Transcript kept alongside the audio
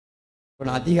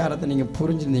அதிகாரத்தை நீங்க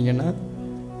புரிஞ்சிருந்தீங்கன்னா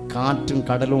காற்றும்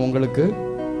கடலும் உங்களுக்கு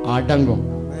அடங்கும்.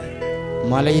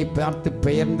 மலையை பார்த்து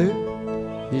பெயர்ந்து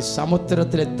நீ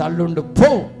சமுத்திரத்தில் தள்ளுண்டு போ,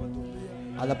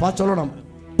 அதை பார்த்து சொல்லணும்,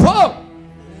 போ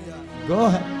கோ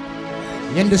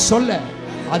என்று சொல்ல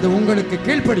அது உங்களுக்கு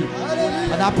கீழ்ப்படி,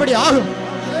 அது அப்படி ஆகும்.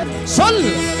 சொல்,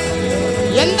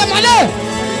 எந்த மலை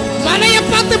மலையை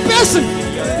பார்த்து பேசு,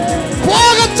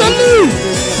 போக சொல்லு,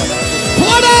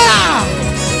 போடா,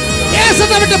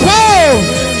 தேசத்தை விட்டு போ,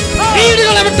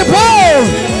 வீடுகளை விட்டு போ,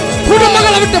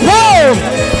 குடும்பங்களை விட்டு போ.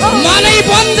 மலை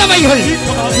போன்றவைகள்,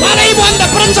 மலை போன்ற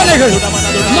பிரச்சனைகள்,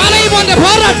 மலை போன்ற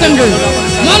போராட்டங்கள்,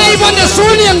 மலை போன்ற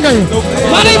சூனியங்கள்,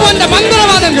 மலை போன்ற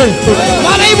மந்திரவாதங்கள்,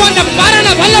 மலை போன்ற மரண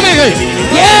வல்லமைகள்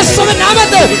இயேசுவின்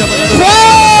நாமத்தில் போ.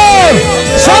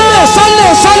 சொல்லு சொல்லு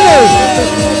சொல்லு,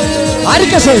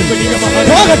 அறிக்கை சொல்,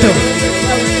 போகட்டும்,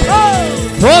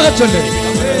 போக சொல்லு,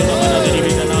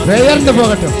 பெயர்ந்து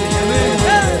போகட்டும்.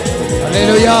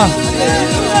 அல்லேலூயா.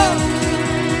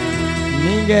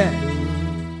 நீங்க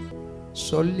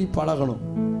சொல்லி பழகணும்.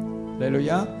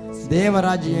 அல்லேலூயா.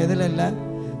 தேவராஜ்யம் எதுல இல்ல,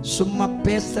 சும்மா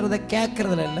பேசுறத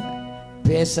கேட்கறதுல இல்ல,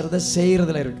 பேசுறத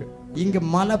செய்யறதுல இருக்கு. இங்க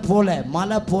மலை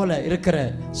போல இருக்கிற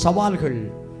சவால்கள்,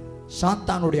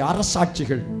 சாத்தானுடைய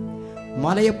அரசாட்சிகள்,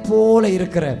 மலையை போல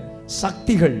இருக்கிற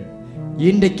சக்திகள்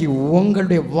இன்றைக்கு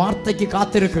உங்களுடைய வார்த்தைக்கு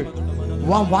காத்திருக்கு.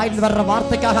 வாயில் வர்ற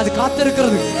வார்த்தைக்காக அது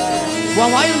காத்திருக்கிறது.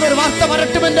 வாயில் ஒரு வார்த்தை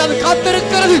வரட்டும் என்று அது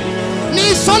காத்திருக்கிறது. நீ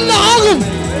சொல்ல ஆகும்,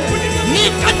 நீ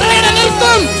கட்டளையிட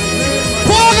நிற்கும்.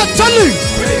 போக சொல்லு,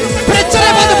 பிரச்சனை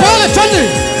பார்த்து போக சொல்லு,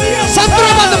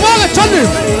 சத்துருவை பார்த்து போக சொல்லு,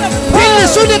 பில்லு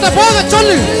சூன்யத்தை போக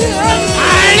சொல்லு.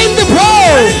 அழிந்து போ,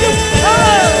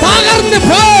 தகர்ந்து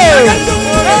போ,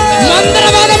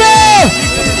 மந்திரவாதமே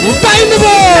உட்டாய்ந்து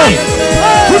போ,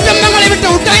 குடும்பங்களை விட்டு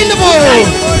உட்டாய்ந்து போ,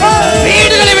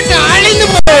 வீடுகளை விட்டு அழிந்து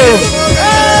போ,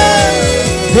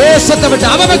 தேசத்தை விட்டு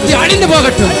அவபக்தி அழிந்து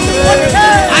போகட்டும்,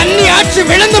 அந்நிய ஆட்சி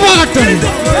விழுந்து போகட்டும்,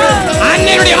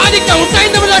 அன்னையுடைய ஆதிக்கம்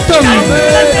உட்டாய்ந்து விடட்டும்.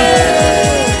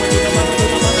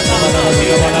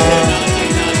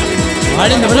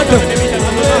 அழிந்து விடட்டும்.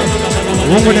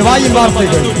 உங்களுடைய வாயின்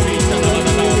வார்த்தைகள்,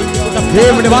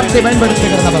 தேவனுடைய வார்த்தை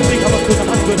பயன்படுத்துகிறவர்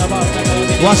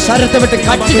சரீரத்தை விட்டு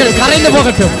கட்டிகள் கரைந்து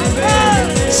போகட்டும்,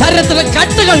 சரீரத்தில்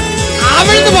கட்டுகள்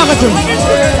அவிழ்ந்து போகட்டும்,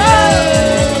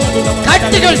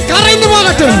 கட்டுகள் கரைந்து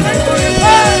போகட்டும்.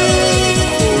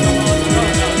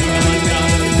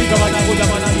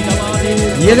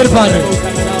 எதிர்பார்ப்பு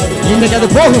இன்னைக்கு அது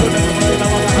போகும்.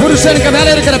 புருஷனுக்கு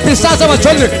மேல இருக்கிற பிசாசவ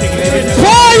சொல்லு,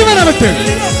 போய்வனை விட்டு,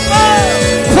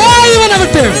 போய்வனை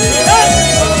விட்டு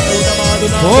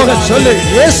போக சொல்லு,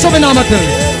 இயேசுவின் நாமத்தில்.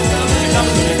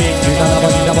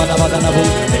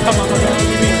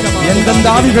 எந்தெந்த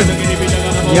ஆவிகள்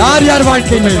யார் யார்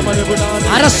வாழ்க்கை மேல்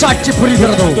அரசாட்சி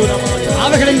புரிகிறதோ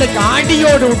அவர்கள் இன்றைக்கு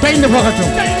அடியோடு உடைந்து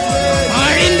போகட்டும்,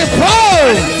 அழிந்து போ.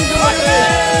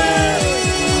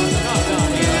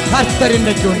 கர்த்தர்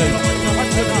இன்றைக்கு உன்னை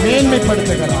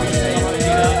மேன்மைப்படுத்துகிறார்.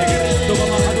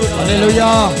 அல்லேலூயா.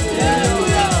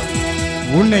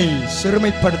 உன்னை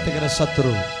சிறுமைப்படுத்துகிற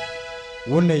சத்துரு,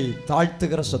 உன்னை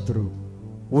தாழ்த்துகிற சத்துரு,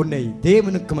 உன்னை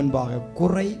தேவனுக்கு முன்பாக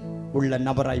குறை உள்ள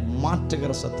நபராய்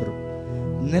மாற்றுகிற சத்துரு,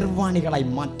 நிர்வாணிகளாய்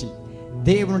மாற்றி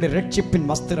தேவனுடைய ரட்சிப்பின்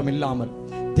வஸ்திரம் இல்லாமல்,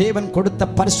 தேவன் கொடுத்த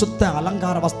பரிசுத்த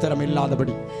அலங்கார வஸ்திரம்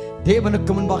இல்லாதபடி,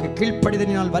 தேவனுக்கு முன்பாக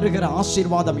கீழ்ப்படிதலினால் வருகிற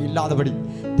ஆசீர்வாதம் இல்லாதபடி,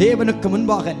 தேவனுக்கு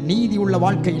முன்பாக நீதி உள்ள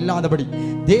வாழ்க்கை இல்லாதபடி,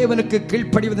 தேவனுக்கு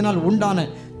கீழ்ப்படிவதனால் உண்டான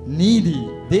நீதி,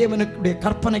 தேவனுடைய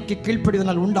கற்பனைக்கு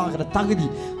கீழ்ப்படிவதனால் உண்டாகிற தகுதி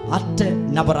அற்ற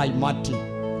நபராய் மாற்றி,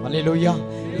 அல்லேலூயா,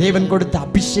 தேவன் கொடுத்த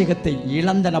அபிஷேகத்தை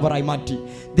இழந்த நபராய் மாற்றி,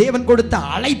 தேவன் கொடுத்த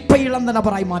அழைப்பை இழந்த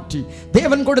நபராய் மாற்றி,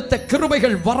 தேவன் கொடுத்த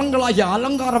கிருபைகள் வரங்களாகிய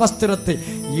அலங்கார வஸ்திரத்தை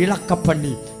இழக்க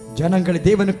பண்ணி, ஜனங்களை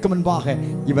தேவனுக்கு முன்பாக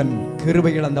இவன்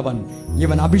கிருபை இழந்தவன்,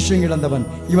 இவன் அபிஷேகம் இழந்தவன்,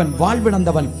 இவன்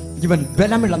வாழ்விழந்தவன், இவன்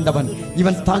பலம் இழந்தவன்,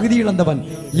 இவன் தகுதி இழந்தவன்,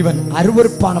 இவன்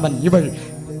அருவருப்பானவன், இவள்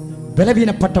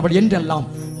பலவீனப்பட்டவள் என்றெல்லாம்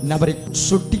நபரை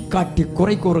சுட்டிக்காட்டி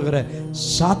குறை கூறுகிற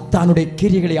சாத்தானுடைய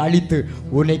கிரியைகளை அழித்து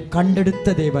உன்னை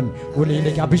கண்டெடுத்த தேவன் உன்னை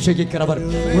இன்னைக்கு அபிஷேகிக்கிறவர்,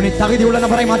 உன்னை தகுதி உள்ள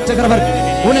நபரை மாற்றுகிறவர்,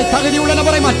 உன்னை தகுதி உள்ள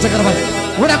நபரை மாற்றுகிறவர்.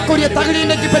 உனக்குரிய தகுதி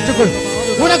இன்னைக்கு பெற்றுக்கொள்,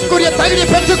 உனக்குரிய தகுதியை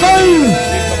பெற்றுக்கொள்.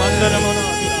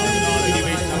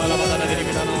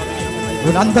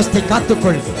 உன் அந்தஸ்தை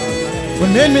காத்துக்கொள்,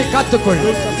 உன் மேன்மை காத்துக்கொள்,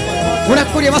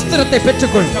 உனக்குரிய வஸ்திரத்தை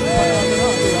பெற்றுக்கொள்.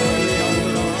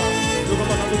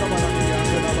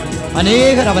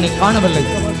 அநேகர் அவனை காணவில்லை,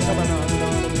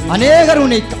 அநேகர்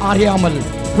உன்னை அறியாமல்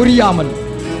புரியாமல்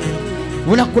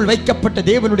உனக்குள் வைக்கப்பட்ட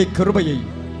தேவனுடைய கிருபையை,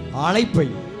 அழைப்பை,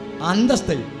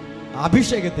 அந்தஸ்தை,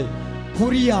 அபிஷேகத்தை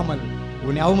புரியாமல்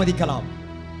உன்னை அவமதிக்கலாம்.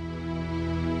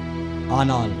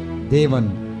 ஆனால் தேவன்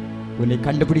உன்னை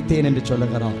கண்டுபிடித்தேன் என்று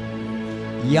சொல்லுகிறார்.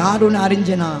 யார் உன்னை அறிஞ்ச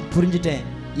நான் புரிஞ்சுட்டேன்,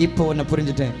 இப்போ உன்னை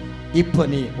புரிஞ்சுட்டேன், இப்போ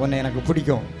நீ உன்னை எனக்கு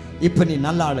பிடிக்கும், இப்போ நீ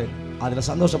நல்ல ஆளு, அதில்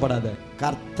சந்தோஷப்படாத.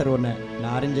 கர்த்தர் உன்னை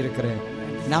நான் அறிஞ்சிருக்கிறேன்,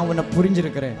 நான் உன்னை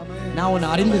புரிஞ்சிருக்கிறேன், நான் உன்னை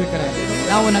அறிந்திருக்கிறேன்,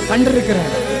 நான் உன்னை கண்டிருக்கிறேன்,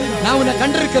 நான் உன்னை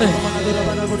கண்டிருக்கிறேன்,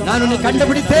 நான் உன்னை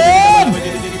கண்டுபிடித்தேன்,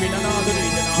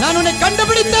 நான் உன்னை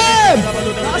கண்டுபிடித்தேன்,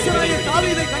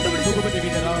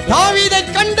 தாவீதை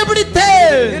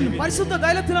கண்டுபிடித்தேன், பரிசுத்த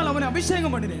தைலத்தினால் அவனை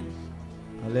அபிஷேகம் பண்ணினேன்.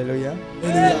 அல்லேலூயா.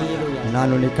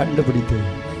 நான் உன்னை கண்டுபிடித்தேன்.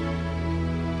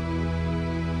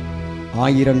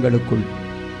 ஆயிரங்களுக்குள்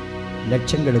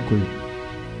லட்சங்களுக்குள்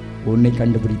உன்னை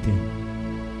கண்டுபிடித்தேன்.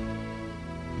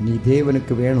 நீ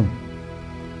தேவனுக்கு வேணும்.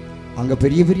 அங்க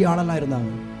பெரிய பெரிய ஆளெல்லாம்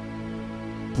இருந்தாங்க,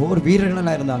 போர்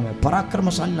வீரர்களெல்லாம் இருந்தாங்க,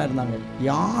 பராக்கிரமசாலிலாம் இருந்தாங்க.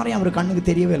 யாரையும் அவர் கண்ணுக்கு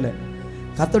தெரியவே இல்லை.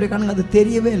 கர்த்தருடைய கண்ணுக்கு அது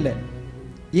தெரியவே இல்லை.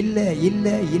 இல்லை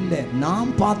இல்லை இல்லை,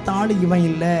 நான் பார்த்த ஆள் இவன்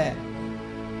இல்லை,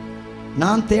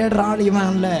 நான் தேடுற ஆள் இவன்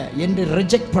இல்லை என்று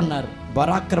ரிஜெக்ட் பண்ணார்.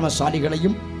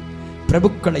 பராக்கிரமசாலிகளையும்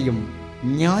பிரபுக்களையும்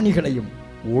ஞானிகளையும்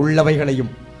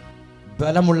உள்ளவைகளையும்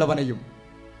பலமுள்ளவனையும்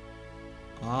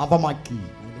ஆபமாக்கி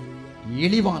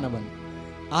இழிவானவன்,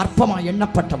 அற்பமாய்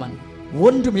எண்ணப்பட்டவன்,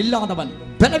 ஒன்றும் இல்லாதவன்,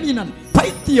 பலவீனன்,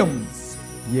 பைத்தியம்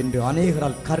என்று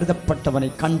அநேகரால் கருதப்பட்டவனை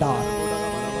கண்டார்.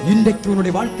 இன்றைக்கு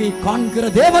உன்னுடைய வாழ்க்கையை காண்கிற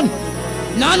தேவன்,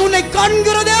 நான் உன்னை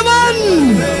காண்கிற தேவன்,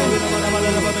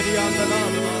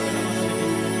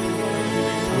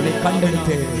 உன்னை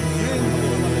கண்டெடுத்தேன்.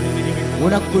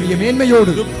 உனக்குரிய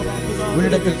மேன்மையோடு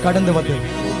உன்னிடத்தில் கடந்து வந்தேன்.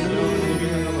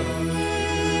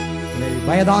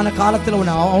 வயதான காலத்தில்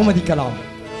உன்னை அவமதிக்கலாம்,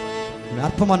 உன்னை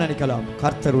அற்பமா நினைக்கலாம்.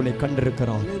 கர்த்தர் உன்னை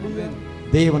கண்டிருக்கிறார்.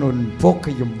 தேவன் உன்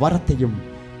போக்கையும் வரத்தையும்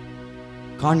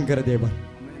காண்கிற தேவன்.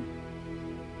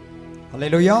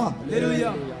 அல்லேலூயா.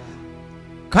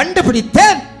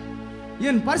 கண்டுபிடித்தேன்,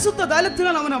 என் பரிசுத்த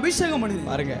தைலத்தினால் அவனை அபிஷேகம் பண்ணினேன்.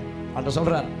 பாருங்க, ஆண்டவர்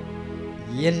சொல்றார்,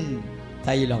 என்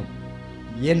தைலம்,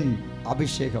 என்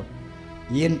அபிஷேகம்,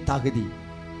 என் தகுதி,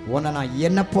 உன்னை நான்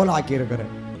என்ன போல ஆக்கி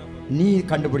இருக்கிறேன். நீ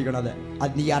கண்டுபிடிக்கணும் அதை.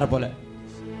 அது நீ யாரை போல?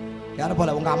 யாரை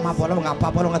போல? உங்க அம்மா போல, உங்க அப்பா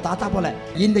போல, உங்க தாத்தா போல.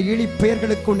 இந்த இழி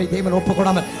பெயர்களுக்கு உன்னை தேவன்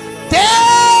ஒப்புக்கொடாமல்,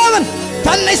 தேவன்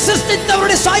தன்னை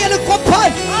சிருஷ்டித்தவருடைய சாயலுக்கு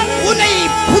ஒப்பாய் உன்னை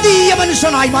புதிய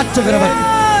மனுஷனாய் மாற்றுகிறவர்.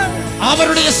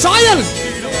 அவருடைய சாயல்,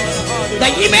 the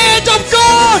image of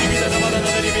God,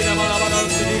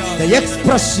 the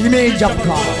express image of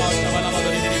God,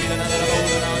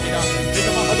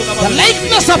 the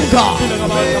likeness of God,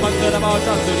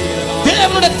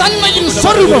 தேவனுடைய தன்மையின்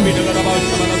சொரூபம்.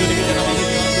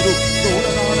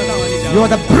 You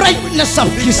are the brightness of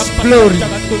His glory.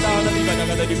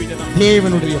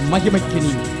 தேவனுடைய மகிமைக்கு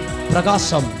நீ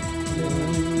பிரகாசம்.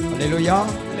 அல்லேலூயா.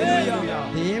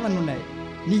 தேவன் உன்னை,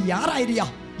 நீ யாராயிரியா?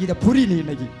 இத புரி. நீ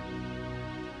இன்னைக்கு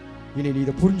இனி நீ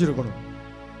இதை புரிஞ்சிருக்கணும்.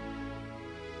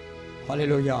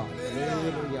 அல்லேலூயா.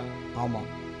 ஆமா,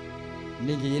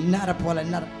 நீங்க என்ன போல,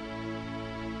 என்ன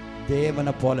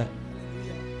தேவனை போல.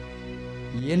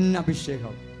 என்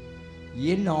அபிஷேகம்,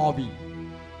 என் ஆவி.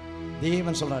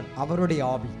 தேவன் சொல்றார், அவருடைய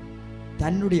ஆவி,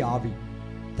 தன்னுடைய ஆவி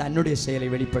தன்னுடைய செயலை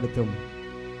வெளிப்படுத்தும்.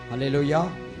 அல்லேலூயா.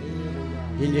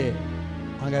 இங்கே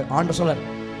அங்க ஆண்டவர் சொல்றார்,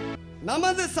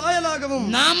 நமது சாயலாகவும்,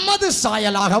 நமது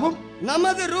சாயலாகவும்,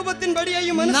 நமது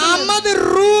ரூபத்தின்படியையும், நமது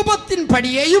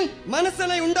ரூபத்தின்படியையும்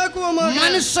மனுஷனை உண்டாக்குவோமாக,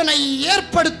 மனுஷனை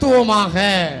ஏற்படுத்துவோமாக.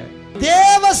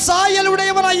 தேவ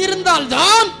சாயலுடையவனாய்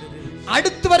இருந்தால்தான்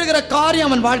அடுத்து வருகிற காரியம்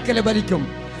அவன் வாழ்க்கையில பலிக்கும்.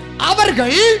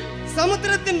 அவர்கள்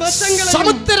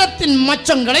சமுத்திரத்தின்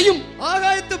மச்சங்களையும்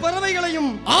ஆகாயத்து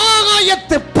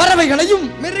பறவைகளையும்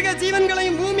மிருக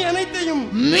ஜீவன்களையும் பூமி அனைத்தையும்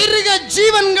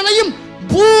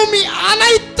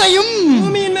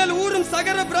பூமியின் மேல் ஊறும்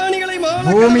சகல பிராணிகளையும்,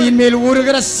 பூமியின் மேல்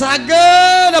ஊறுகிற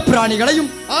சகல பிராணிகளையும்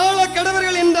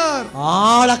ஆளக்கடவர்கள் என்றார்.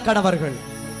 ஆளக்கடவர்கள்,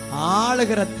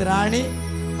 ஆளுகிற திராணி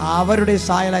அவருடைய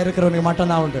சாயலா இருக்கிறவனுக்கு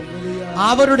மட்டும்தான் உண்டு.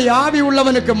 அவருடைய ஆவி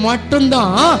உள்ளவனுக்கு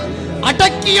மட்டும்தான்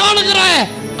அடக்கி ஆளுகிற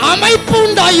அமைப்பு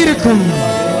உண்டாயிருக்கும்.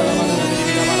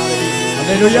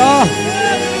 அல்லேலூயா.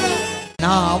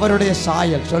 நான் அவருடைய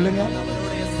சாயல். சொல்லுங்க,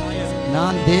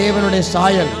 நான் தேவனுடைய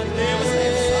சாயல்.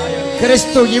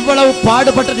 கிறிஸ்து இவ்வளவு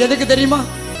பாடுபட்டது எதுக்கு தெரியுமா?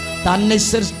 தன்னை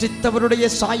சிருஷ்டித்தவருடைய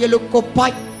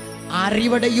சாயலுக்கொப்பாய்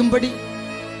அறிவடையும்படி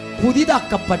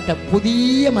புதிதாக்கப்பட்ட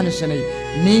புதிய மனுஷனை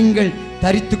நீங்கள்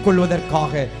தரித்துக்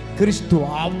கொள்வதற்காக கிறிஸ்து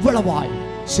அவ்வளவாய்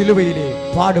சிலுவையிலே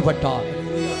பாடுபட்டார்.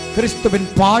 கிறிஸ்துவின்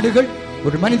பாடுகள்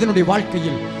ஒரு மனிதனுடைய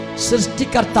வாழ்க்கையில்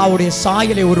சிருஷ்டிகர்த்தாவுடைய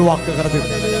சாயலை உருவாக்குகிறது,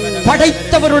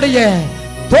 படைத்தவருடைய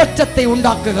தோற்றத்தை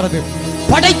உண்டாக்குகிறது,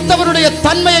 படைத்தவருடைய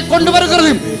தன்மையை கொண்டு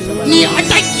வருகிறது. நீ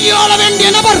அடக்கியாள வேண்டிய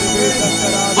நபர்,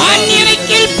 அந்நியனை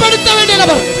கீழ்ப்படுத்த வேண்டிய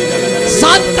நபர்,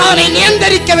 சாத்தானை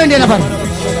நியந்திரிக்க வேண்டிய நபர்.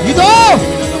 இதோ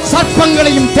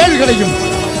சர்ப்பங்களையும் தேள்களையும்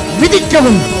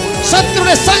மிதிக்கவும்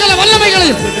சத்துருடைய சகல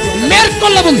வல்லமைகளையும்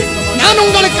மேற்கொள்ளவும் நான்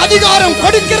உங்களுக்கு அதிகாரம்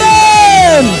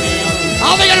கொடுக்கிறேன்.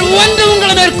 அவைகள் ஒன்று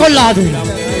உங்களை மேற்கொள்ளாது.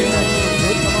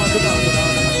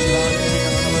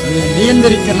 நீ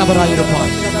நியந்திரிக்கிற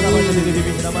நபராயிருப்பாய்.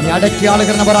 நீ அடக்கி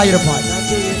ஆளுகிற நபராயிருப்பாய்.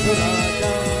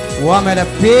 உன் மேல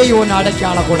பேய் ஒன்னு அடக்கி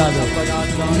ஆளக்கூடாது.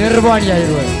 நிர்வாணி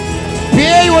ஆயிடுவ.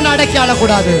 பேய் ஒன்னு அடக்கி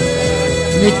ஆளக்கூடாது.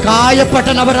 நீ காயப்பட்ட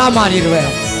நபரா மாறிடுவ.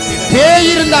 பேய்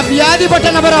இருந்தா வியாதிப்பட்ட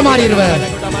நபரா மாறிடுவ.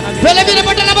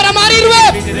 பலவீனப்பட்ட நபரா மாறிடுவ.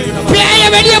 பேய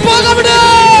வெளியே போக விடு.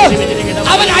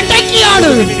 அவன் அடக்கி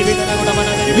ஆளு.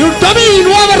 You domain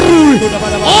overrule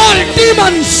all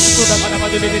demons.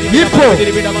 இப்போ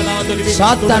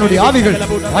சாத்தானுடைய ஆவிகள்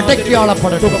அடக்கி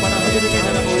ஆளப்படட்டும்.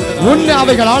 உன்னை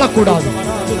அவைகள் ஆளக்கூடாது.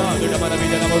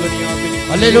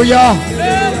 அல்லேலூயா.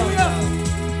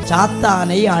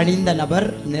 சாத்தானை அணிந்த நபர்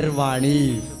நிர்வாணி.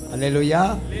 அல்லேலூயா.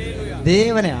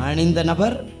 தேவனை அணிந்த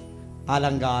நபர்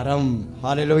அலங்காரம்.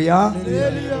 அல்லேலூயா.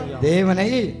 தேவனை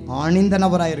அணிந்த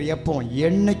நபராயிரு. எப்போ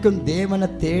என்னைக்கும் தேவனை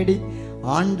தேடி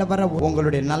ஆண்டவரை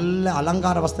உங்களுடைய நல்ல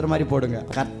அலங்கார வஸ்திரம் மாதிரி போடுங்க.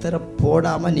 கர்த்தரை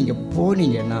போடாம நீங்க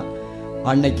போனீங்கன்னா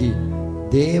அன்னைக்கு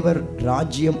தேவர்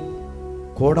ராஜ்யம்,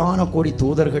 கோடான கோடி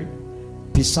தூதர்கள்,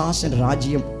 பிசாசின்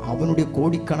ராஜ்யம், அவனுடைய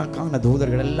கோடிக்கணக்கான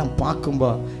தூதர்கள் எல்லாம்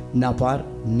பார்க்கும்போ நான் பார்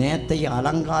நேத்தை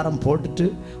அலங்காரம் போட்டுட்டு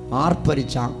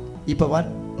ஆர்ப்பரிச்சான். இப்போ பார்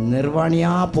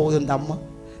நிர்வாணியா போகுது இந்த அம்மா,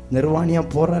 நிர்வாணியா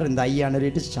போறார் இந்த ஐயா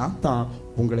நிறையிட்டு சாத்தான்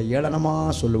உங்களை ஏளனமா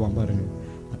சொல்லுவான் பாருங்க.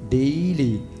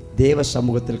 டெய்லி தேவ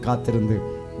சமூகத்தில் காத்திருந்து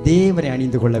தேவனை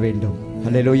அணிந்து கொள்ள வேண்டும்.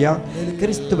 அல்லேலூயா.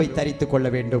 கிறிஸ்துவை தரித்துக் கொள்ள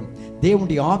வேண்டும்.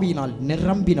 தேவனுடைய ஆவியினால்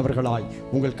நிரம்பினவர்களாய்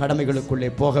உங்கள் கடமைகளுக்குள்ளே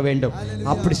போக வேண்டும்.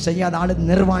 அப்படி செய்யாத ஆளு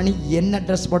நிர்வாணி. என்ன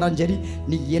ட்ரெஸ் போடாலும் சரி,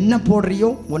 நீ என்ன போடுறியோ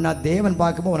உன்னை தேவன்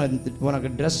பார்க்கும்போது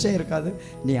உனக்கு ட்ரெஸ்ஸே இருக்காது.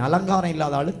 நீ அலங்காரம்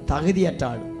இல்லாத ஆளு, தகுதியற்ற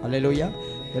ஆள். அல்லேலூயா.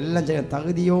 எல்லாம் செய்ய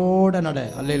தகுதியோட நட.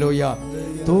 அல்லேலூயா.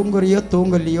 தூங்குறியோ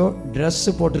தூங்கலையோ ட்ரெஸ்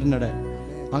போட்டுட்டு நட.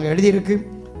 அங்க எழுதியிருக்கு,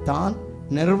 தான்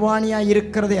நிர்வாணியா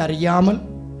இருக்கிறதை அறியாமல்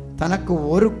தனக்கு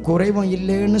ஒரு குறைவும்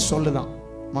இல்லைன்னு சொல்லுதான்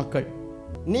மக்கள்.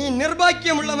 நீ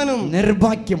நிர்பாக்கியம் உள்ளவனும்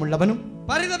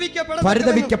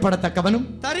பரிதபிக்கப்படத்தக்கவனும்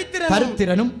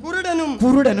தரித்திரனும்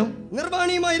குருடனும்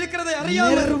நிர்வாணியுமாய்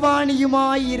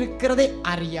இருக்கிறதை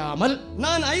அறியாமல்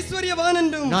நான்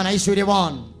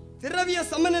ஐஸ்வர்யவான்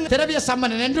திரவிய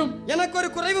சம்மனன் என்றும் எனக்கு ஒரு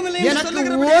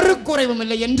குறைவும்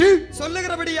இல்லை என்று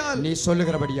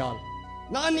சொல்லுகிறபடியால்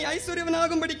நான் நீ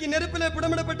ஐஸ்வர்யவனாகும்படிக்கு நெருப்பிலே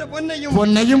புடமிடப்பட்ட பொன்னையும்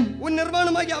உன்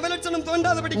நிர்வாணமாகிய அவலட்சணம்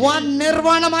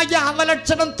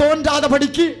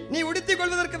தோன்றாதபடிக்கு நீ உடுத்திக்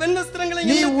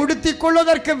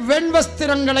கொள்வதற்கு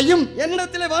வெண்வஸ்திரங்களையும்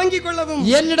என்னிடத்திலே வாங்கிக்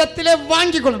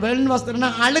கொள்ளவும்.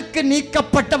 வெண்வஸ்திரம் அழுக்கு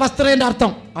நீக்கப்பட்ட வஸ்திரம் என்ற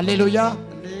அர்த்தம். அல்லேலூயா.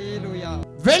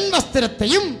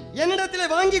 வெண்வஸ்திரத்தையும் என்னிடத்திலே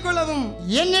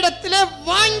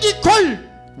வாங்கிக் கொள்.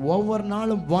 ஒவ்வொரு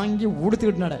நாளும் வாங்கி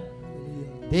உடுத்திக்கிட்டு நட.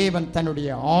 தேவன் தன்னுடைய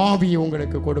ஆவியை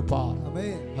உங்களுக்கு கொடுப்பார்.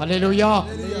 அல்லேலூயா.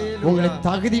 உங்களை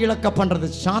தகுதி இழக்க பண்றது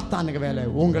சாத்தானுக்கு வேலை.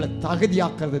 உங்களை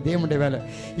தகுதியாக்குறது தேவனுடைய வேலை.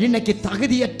 இன்னைக்கு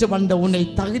தகுதியற்று வந்த உன்னை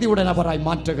தகுதியுடைய நபராய்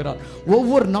மாற்றுகிறார்.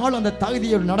 ஒவ்வொரு நாளும் அந்த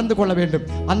தகுதியோடு நடந்து கொள்ள வேண்டும்.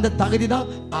 அந்த தகுதி தான்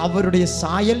அவருடைய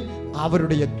சாயல்,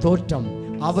 அவருடைய தோற்றம்,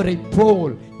 அவரை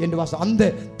போல் என்று அந்த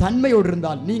தன்மையோடு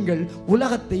இருந்தால் நீங்கள்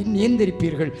உலகத்தை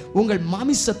நியந்திரிப்பீர்கள். உங்கள்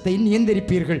மாமிசத்தை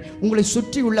நியந்திரிப்பீர்கள். உங்களை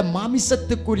சுற்றியுள்ள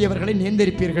மாமிசத்துக்குரியவர்களை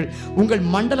நியந்திரிப்பீர்கள். உங்கள்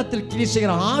மண்டலத்தில் கிளி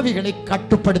செய்கிற ஆவிகளை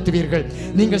கட்டுப்படுத்துவீர்கள்.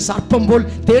 நீங்கள் சர்ப்பம் போல்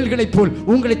தேள்களை போல்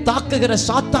உங்களை தாக்குகிற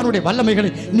சாத்தானுடைய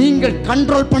வல்லமைகளை நீங்கள்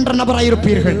கண்ட்ரோல் பண்ற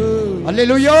நபராயிருப்பீர்கள்.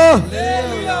 அல்லேலூயா.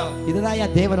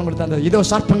 இதுதான் தேவன் உங்களுக்கு தந்தது. இதோ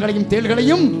சர்ப்பங்களையும்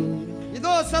தேள்களையும்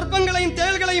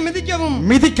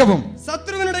மிதிக்கவும்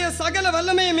சத்ருவினுடைய சகல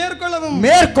வல்லமையை மேற்கொள்ளவும்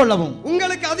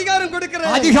உங்களுக்கு அதிகாரம்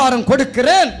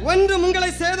கொடுக்கிறேன். ஒன்றும் உங்களை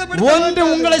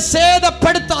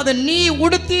சேதப்படுத்தாது. நீ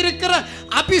உடுத்தி இருக்கிற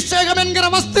அபிஷேகம் என்கிற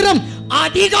வஸ்திரம்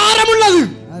அதிகாரம் உள்ளது.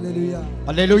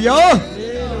 அல்லேலூயா.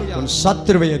 உன்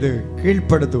சத்ருவை அது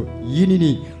கீழ்ப்படுத்து. இனி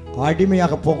நீ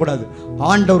அடிமையாக போகக்கூடாது.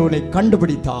 ஆண்டவர் உன்னை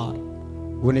கண்டுபிடித்தார்.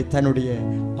 உன்னை தன்னுடைய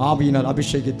ஆவியினால்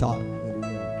அபிஷேகித்தார்.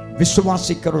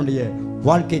 விசுவாசிக்கிறவருடைய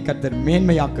வாழ்க்கை கர்த்தர்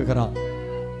மேன்மையாக்குகிறார்.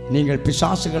 நீங்கள்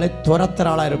பிசாசுகளை துரத்துற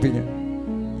ஆளா இருப்பீங்க.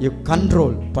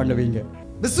 கண்ட்ரோல் பண்ணுவீங்க.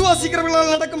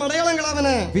 விசுவாசிக்கிறவர்களால் நடக்கும் அடையாளங்களாவன.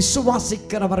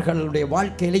 விசுவாசிக்கிறவர்களுடைய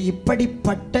வாழ்க்கையில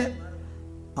இப்படிப்பட்ட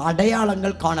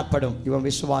அடையாளங்கள் காணப்படும். இவன்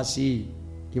விசுவாசி,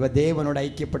 இவ தேவனோட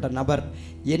ஐக்கியப்பட்ட நபர்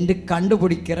என்று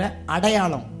கண்டுபிடிக்கிற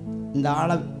அடையாளம். இந்த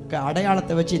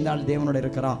அடையாளத்தை வச்சு இந்த ஆள் தேவனோட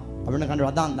இருக்கிறான் அப்படின்னு கண்டு,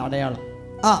 அதான் அந்த அடையாளம்.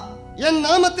 என்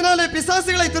நாமத்தினாலே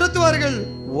பிசாசுகளை துரத்துவார்கள்.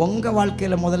 உங்க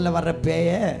வாழ்க்கையில முதல்ல வர்ற பேய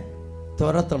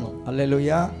துரத்தணும்.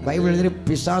 அல்லேலூயா. பைபிள் எழுதி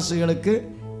பிசாசுகளுக்கு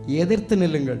எதிர்த்து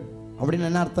நில்லுங்கள் அப்படின்னு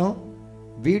என்ன அர்த்தம்?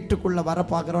 வீட்டுக்குள்ள வர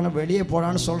பார்க்கறவன வெளியே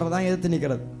போடான்னு சொல்றதான் எதிர்த்து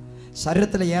நிற்கிறது.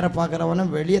 சரீரத்தில் ஏற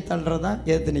பார்க்குறவனும் வெளியே தள்ளுறதா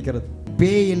எதிர்த்து நிற்கிறது.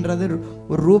 பேய்ன்றது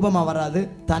ஒரு ரூபமாக வராது,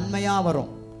 தன்மையாக வரும்.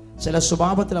 சில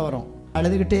சுபாவத்தில் வரும்.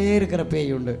 அழுதுகிட்டே இருக்கிற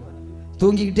பேய் உண்டு,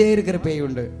 தூங்கிக்கிட்டே இருக்கிற பேய்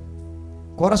உண்டு,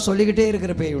 குறை சொல்லிக்கிட்டே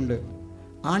இருக்கிற பேய் உண்டு,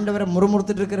 ஆண்டவரை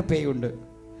முறுமுறுத்துட்டு இருக்கிற பேய் உண்டு,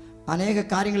 அநேக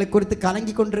காரியங்களை குறித்து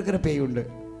கலங்கி கொண்டிருக்கிற பேய் உண்டு.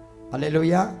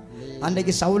 அல்லேலூயா.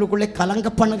 அன்றைக்கு சவுலுக்குள்ளே கலங்க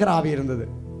பண்ணுகிற ஆவி இருந்தது.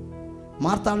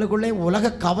 மார்த்தாளுக்குள்ளே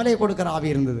உலக கவலை கொடுக்குற ஆவி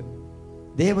இருந்தது.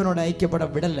 தேவனோட ஐக்கியப்பட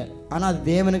விடலை. ஆனால் அது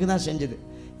தேவனுக்கு தான் செஞ்சது.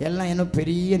 எல்லாம் என்ன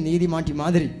பெரிய நீதிமாட்டி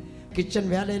மாதிரி கிச்சன்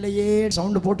வேலையிலேயே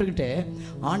சவுண்டு போட்டுக்கிட்டே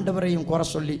ஆண்டவரையும் குறை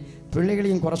சொல்லி,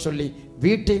 பிள்ளைகளையும் குறை சொல்லி,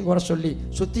 வீட்டையும் குறை சொல்லி,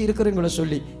 சுற்றி இருக்கிறவங்களை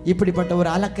சொல்லி, இப்படிப்பட்ட ஒரு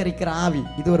அலக்கரிக்கிற ஆவி,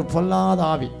 இது ஒரு பொல்லாத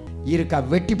ஆவி இருக்கா.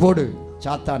 வெட்டி போடு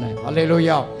சாத்தானே.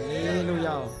 அல்லேலூயா.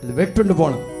 இது வெட்டுண்டு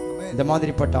போகணும். இந்த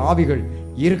மாதிரிப்பட்ட ஆவிகள்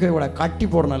இருக்கிறவங்கள கட்டி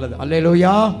போட நல்லது.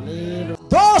 அல்லேலூயா.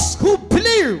 Those who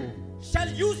believe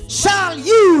shall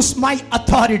use my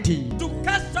authority to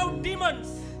cast out demons.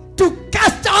 To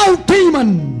cast out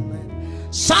demon.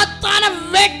 சாத்தான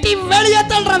வெட்டி வெளியே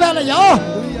தள்ளுற வேலையா,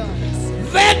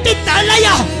 வெட்டி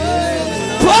தள்ளையா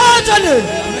போஜனு.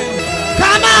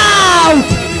 Come out.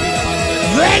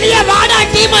 வெளியே வாடா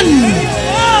டீமன்.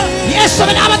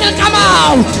 இயேசுவின் நாமத்தில் come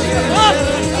out.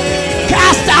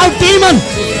 Cast out demon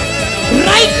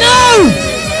right now.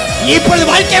 இப்பொழுது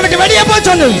வாழ்க்கையை விட்டு வெளியே போ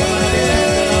சொல்லு.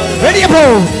 வெளியே போ,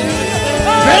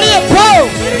 வெளியே போ.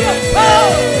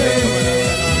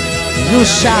 You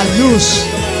shall use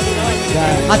the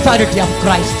authority of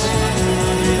Christ.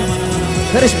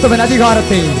 கிறிஸ்துவின்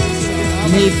அதிகாரத்தை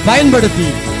நீ பயன்படுத்தி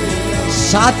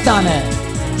சாத்தான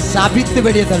சபித்து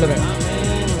வெளியே தள்ளுவேன்.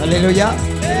 அல்லேலூயா.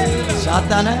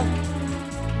 சாத்தான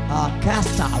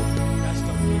cast out.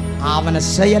 அவனை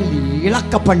செயல்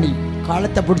இழக்க பண்ணி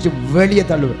காலத்தை பிடிச்சி வெளியே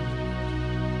தள்ளுவேன்.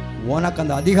 உனக்கு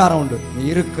அந்த அதிகாரம் உண்டு நீ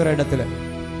இருக்கிற இடத்துல.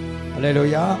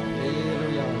 அல்லேலூயா.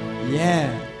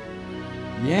 ஏன்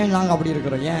ஏன் நாங்கள் அப்படி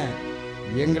இருக்கிறோம்? ஏன்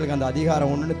எங்களுக்கு அந்த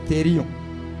அதிகாரம் ஒன்றுன்னு தெரியும்.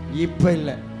 இப்போ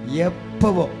இல்லை,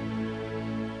 எப்பவோ.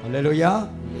 அல்லேலூயா.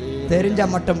 தெரிஞ்ச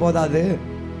மட்டும் போதாது,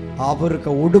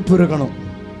 அவருக்கு உடுப்பு இருக்கணும்.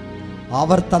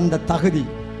 அவர் தந்த தகுதி,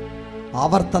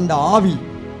 அவர் தந்த ஆவி.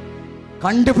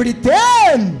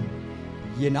 கண்டுபிடித்தேன்,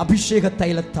 என் அபிஷேக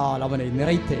தைலத்தால் அவனை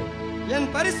நிறைத்தேன். என்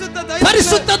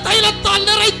பரிசுத்த தைலத்தால்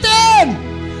நிறைத்தேன்.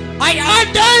 I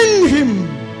ordained him.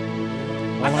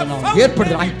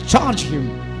 ஏற்படுது. I charge him.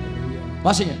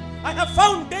 வாசிங்க. I have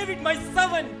found David my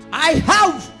servant. I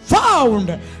have found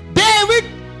David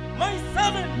my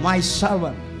servant. My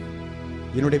servant.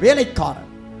 என்னுடைய வேலைக்காரன்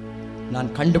நான்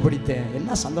கண்டுபிடித்தேன். என்ன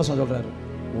சந்தோஷம் சொல்றாரு.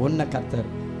 ஒன்ன கர்த்தர்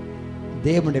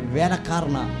தேவனுடைய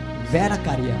வேலைக்காரனா,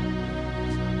 வேலைக்காரியா,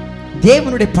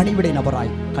 தேவனுடைய பணிவிடை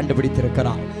நபராய்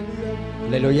கண்டுபிடித்திருக்கிறார்.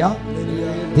 அல்லேலூயா.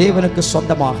 தேவனுக்கு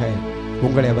சொந்தமாக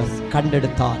உங்களை அவர்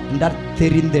கண்டெடுத்தார் என்றார்,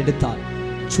 தெரிந்தெடுத்தார்.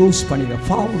 சூஸ் பண்ணி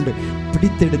ஃபவுண்ட்,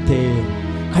 பிடித்தெடுத்தேன்,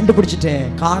 கண்டுபிடிச்சிட்டேன்.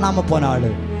 காணாம போன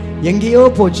ஆளு எங்கேயோ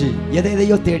போச்சு,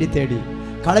 எதையோ தேடி தேடி,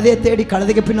 கழுதையை தேடி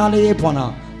கழுதைக்கு பின்னாலேயே போனா,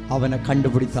 அவனை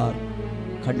கண்டுபிடித்தார்.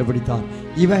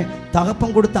 இவன்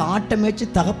தகப்பன் கொடுத்த ஆட்டை மேய்ச்சி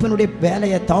தகப்பனுடைய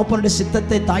வேலையை, தகப்பனுடைய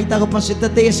சித்தத்தை, தாய் தகப்பன்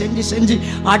சித்தத்தையே செஞ்சு செஞ்சு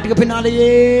ஆட்டுக்கு பின்னாலேயே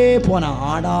போனான்.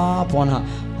 ஆடா போனான்.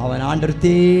 அவன் ஆண்டவர்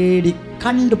தேடி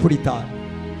கண்டுபிடித்தார்.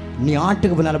 நீ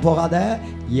ஆட்டுக்கு பின்னால போகாத,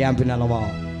 ஏன் பின்னால வா.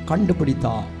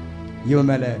 கண்டுபிடித்தார். இவன்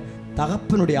மேல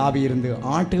தகப்பனுடைய ஆவி இருந்து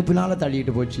ஆட்டுக்கு பின்னால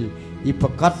தள்ளிட்டு போச்சு. இப்ப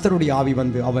கர்த்தருடைய ஆவி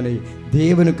வந்து அவனை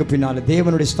தேவனுக்கு பின்னால,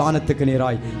 தேவனுடைய ஸ்தானத்துக்கு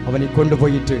நேராய் அவனை கொண்டு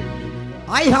போயிட்டு,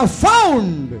 I have found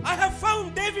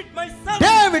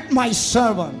David my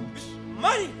servant.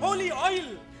 My holy oil.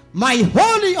 My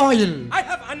holy oil. I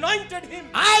have anointed him.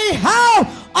 I have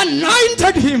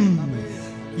anointed him.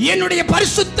 என்னுடைய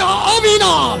பரிசுத்த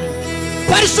ஆவியினால்,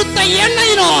 பரிசுத்த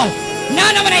எண்ணெயினால்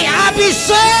நான் அவனை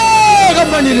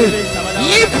அபிஷேகம் பண்ணினேன்.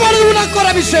 இப்பொழுது உனக்கு ஒரு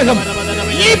அபிஷேகம்,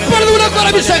 இப்பொழுது உனக்கு ஒரு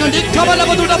அபிஷேகம்.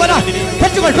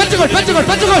 பெற்றுக்கொள், பெற்றுக்கொள், பெற்றுக்கொள்,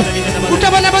 பெற்றுக்கொள்.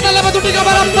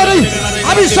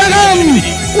 அபிஷேகம்,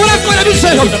 உனக்கு ஒரு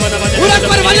அபிஷேகம், உனக்கு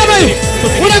ஒரு வல்லமை,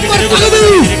 உனக்கு ஒரு தகுதி.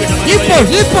 இப்போ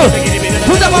இப்போ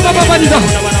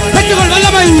பெற்றுக்கொள்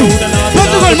வல்லமை,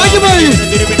 பெற்றுக்கொள் மகிமை,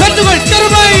 பெற்றுக்கொள்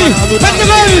கருமை,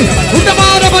 பெற்றுக்கொள்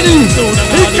உண்டமானபதி,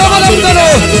 இக்கவலந்தரோ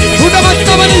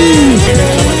உண்டமத்தபதி.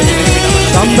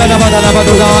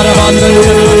 சம்பனமதனபதுதாரவாந்தரோ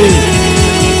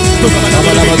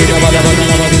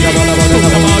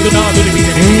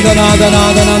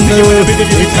இந்தநாதநாதனந்தரோ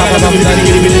இக்கவலந்தரி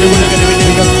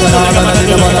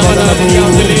இகத்தநாதனந்தபதபதபூ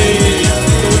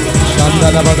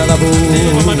சந்தனபதபூ.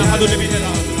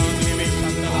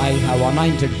 I have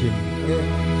anointed him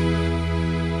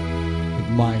with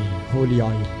my holy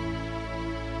oil.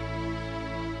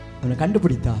 அவனை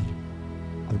கண்டுபிடித்தார்.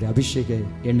 அவருடைய அபிஷேக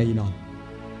எண்ணெயினால்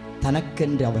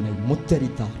தனக்கென்று அவனை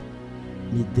முத்தரித்தார்.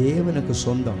 நீ தேவனுக்கு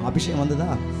சொந்தம். அபிஷேகம் வந்ததா?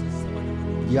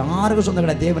 யாருக்கும் சொந்தம்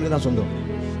கிடையாது, தேவனுக்கு தான் சொந்தம்.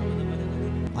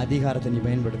 அதிகாரத்தை நீ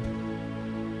பயன்படுத்து.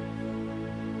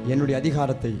 என்னுடைய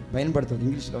அதிகாரத்தை பயன்படுத்துவது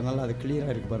இங்கிலீஷ்ல நல்லா அது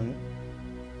கிளியரா இருக்கு பாருங்க.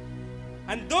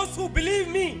 And those who believe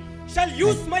me shall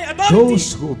use my authority. Those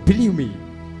who believe me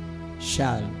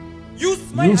shall use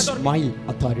my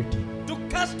authority to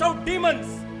cast out demons.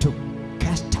 To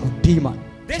cast out demon.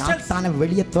 சாத்தானை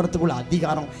வெளியே துரத்துக்குள்ள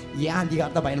அதிகாரம். ஏன்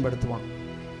அதிகாரத்தை பயன்படுத்துவான்?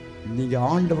 நீங்க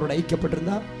ஆண்டவரோட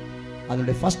ஐக்கியப்பட்டிருந்தா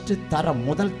அதனுடைய ஃபர்ஸ்ட் தரம்,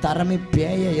 முதல் தரமே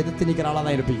பேயை எதிர்த்து நிக்கிற ஆளா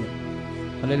தான் இருப்பீங்க.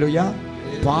 அல்லேலூயா.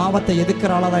 பாவத்தை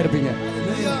எதிர்க்கிற ஆளா தான் இருப்பீங்க.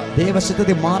 தேவ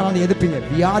சித்தத்தை மாறாத எதிர்ப்பீங்க.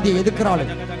 வியாதியை எதிர்க்கிற ஆளு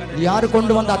யாரு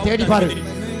கொண்டு வந்தா தேடி பாரு.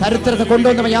 தரித்திரத்தை கொண்டு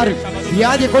வந்தவன் யாரு?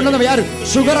 வியாதியை கொண்டு வந்தவன் யாரு?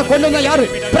 சுகரை கொண்டு வந்தவன் யாரு?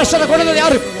 பிரஷரை கொண்டு வந்தது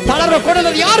யாரு? தளர்வை கொண்டு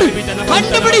வந்தது யாரு?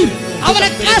 கண்டுபிடி, அவனை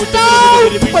cast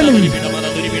out பண்ணு,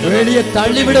 வெளியே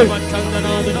தள்ளிவிடு.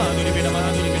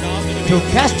 To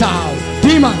cast out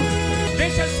demon. They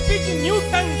shall speak in new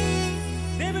tongues.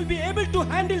 They will be able to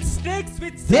handle snakes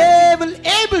with They will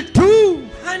able to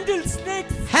handle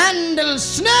snakes. Handle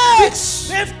snakes.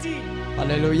 Safety.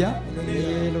 Hallelujah.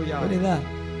 புரியுதா?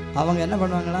 அவங்க என்ன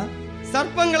பண்ணுவாங்களா?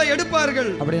 சர்ப்பங்களை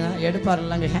எடுப்பார்கள். அப்படின்னா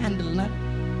எடுப்பார்கள், அங்க ஹேண்டில்னா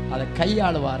அதை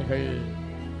கையாளுவார்கள்.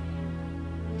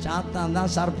 சாத்தான்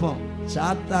தான் சர்ப்பம்.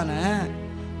 சாத்தான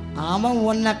அவன்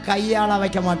உன்னை கையாள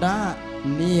வைக்க மாட்டான்,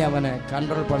 நீ அவனை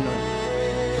கண்ட்ரோல் பண்ணுவ.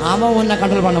 அவன் உன்னை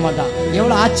கண்ட்ரோல் பண்ண மாட்டான்.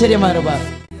 எவ்வளவு ஆச்சரியமா இருப்பார்.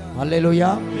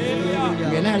 அல்லேலூயா.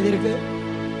 என்ன எழுதியிருக்கு?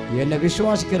 என்னை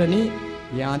விசுவாசிக்கிற நீ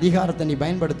என் அதிகாரத்தை நீ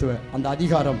பயன்படுத்துவ. அந்த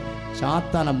அதிகாரம்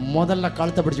சாத்தான முதல்ல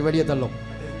கழுத்தை பிடிச்சு வெளியே தள்ளும்.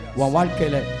 உன்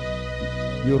வாழ்க்கையில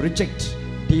you reject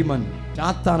demon.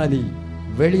 சாத்தான நீ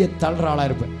வெளியே தள்ளுற ஆளா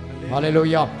இருப்ப.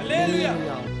 அல்லேலூயா.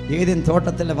 ஏதேன்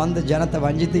தோட்டத்தில் வந்து ஜனத்தை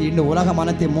வஞ்சித்து இன்னும் உலக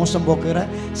மனத்தை மோசம் போக்குகிற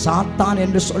சாத்தான்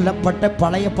என்று சொல்லப்பட்ட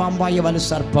பழைய பாம்பாய வலு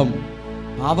சர்ப்பம்,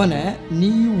 அவனை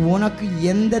நீ உனக்கு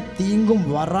எந்த தீங்கும்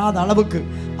வராத அளவுக்கு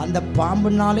அந்த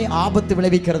பாம்பினாலே ஆபத்து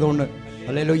விளைவிக்கிறது ஒண்ணு.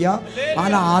 அல்லேலூயா.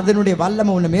 ஆனா அதனுடைய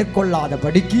வல்லமை உன்னை மேற்கொள்ளாத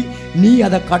படிக்கு நீ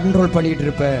அதை கண்ட்ரோல் பண்ணிட்டு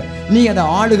இருப்ப, நீ அதை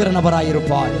ஆளுகிற நபராய்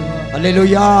இருப்பாய்.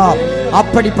 அல்லேலூயா.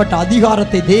 அப்படிப்பட்ட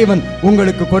அதிகாரத்தை தேவன்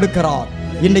உங்களுக்கு கொடுக்கிறார்.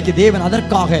 இன்னைக்கு தேவன்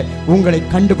அதற்காக உங்களை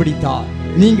கண்டுபிடித்தார்.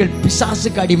 நீங்கள்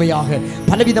பிசாசுக்கு அடிமையாக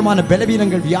பலவிதமான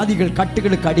பலவீனங்கள், வியாதிகள்,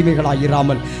 கட்டுகளுக்கு அடிமைகளாய்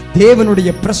இராமல் தேவனுடைய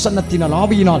பிரசன்னத்தினால்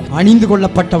ஆவியினால் அணிந்து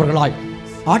கொள்ளப்பட்டவர்களாய்,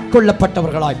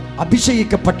 ஆட்கொள்ளப்பட்டவர்களாய்,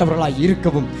 அபிஷேகிக்கப்பட்டவர்களாய்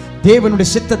இருக்கவும் தேவனுடைய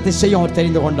சித்தத்தை செய்ய அவர்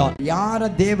தெரிந்து கொண்டார். யாரை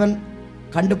தேவன்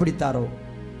கண்டுபிடித்தாரோ,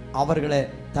 அவர்களை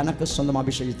தனக்கு சொந்தம்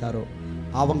அபிஷேகித்தாரோ,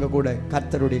 அவங்க கூட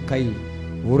கர்த்தருடைய கை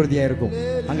உறுதியா இருக்கும்.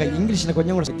 அங்க இங்கிலீஷ்ல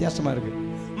கொஞ்சம் கூட வித்தியாசமா இருக்கு.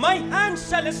 My hand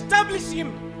shall establish him.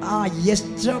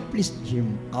 Establish him.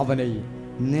 அவனை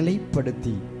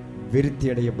நிலைப்படுத்தி விருத்தி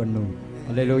அடைய பண்ணும்.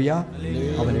 அல்லேலூயா.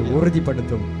 அவனை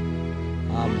உறுதிப்படுத்தும்.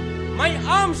 My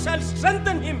arm shall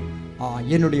strengthen him.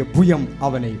 என்னுடைய புயம்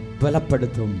அவனை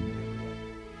பலப்படுத்தும்.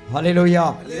 அல்லேலூயா.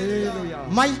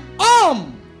 My arm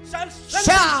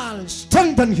shall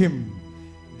strengthen him.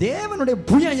 தேவனுடைய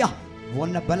புயம்யா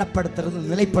உன்னை பலப்படுத்துறது,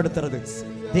 நிலைப்படுத்துறது.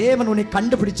 தேவன் உன்னை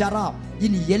கண்டுபிடிச்சாரா,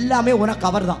 இனி எல்லாமே உனக்கு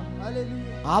அவர்தான்.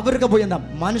 அவருக்கு புயம்தான்.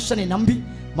 மனுஷனை நம்பி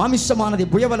மாமிசமானதை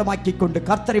புயபலமாக்கி கொண்டு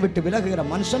கர்த்தரை விட்டு விலகுகிற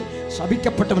மனுஷன்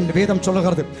சபிக்கப்பட்டவன் என்று வேதம்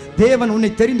சொல்லுகிறது. தேவன் உன்னை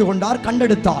தெரிந்து கொண்டார்,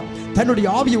 கண்டெடுத்தார், தன்னுடைய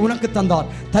ஆவியை உனக்கு தந்தார்,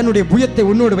 தன்னுடைய புயத்தை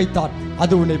உன்னோடு வைத்தார்.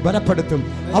 அது உன்னை பலப்படுத்தும்.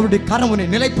 அவருடைய கரம் உன்னை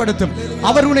நிலைப்படுத்தும்.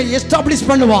 அவர் உன்னை எஸ்டாப்ளிஷ்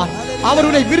பண்ணுவார். அவர்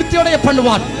உன்னை விருத்தியடைய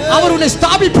பண்ணுவார். அவர் உன்னை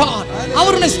ஸ்தாபிப்பார்.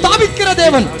 அவர் உன்னை ஸ்தாபிக்கிற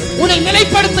தேவன், உன்னை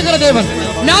நிலைப்படுத்துகிற தேவன்.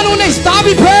 நான் உன்னை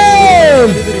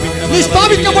ஸ்தாபிப்பேன். நீ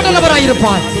ஸ்தாபிக்கப்பட்ட நபராய்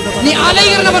இருப்பாய். நீ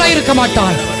அலைகிற நபராய் இருக்க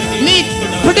மாட்டாய். நீ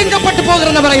பிடுங்கப்பட்டு போகிற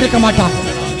நபராய் இருக்க மாட்டாய்.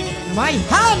 My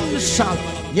hand shall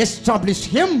establish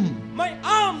him. My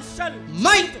arm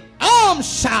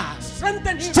shall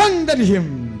strengthen him.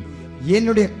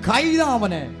 என்னுடைய கைதான்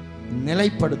அவனை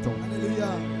நிலைப்படுத்தும்,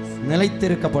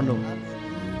 நிலைத்திருக்க பண்ணும்.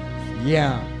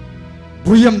 ஏன்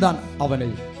புயம்தான் அவனை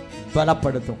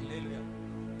பலப்படுத்தும்.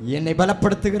 என்னை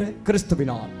பலப்படுத்துகிற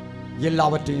கிறிஸ்துவினால்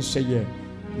எல்லாவற்றையும் செய்ய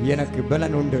எனக்கு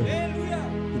பலன் உண்டு.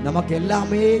 நமக்கு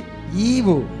எல்லாமே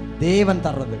ஈவு தேவன்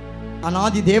தர்றது.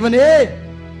 அநாதி தேவனே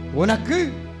உனக்கு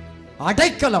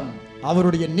அடைக்கலம்.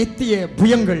 அவருடைய நித்திய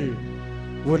புயங்கள்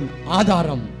உன்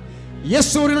ஆதாரம்.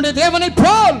 யெசூரனுடைய தேவனை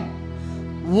போல்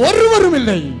ஒருவரும்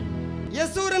இல்லை.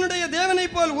 யெசூரனுடைய தேவனை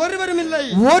போல் ஒருவரும் இல்லை.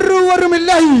 ஒருவரும்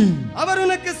இல்லை. அவர்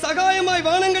உனக்கு சகாயமாய்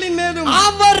வானங்களின் மேலும்,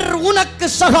 அவர் உனக்கு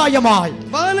சகாயமாய்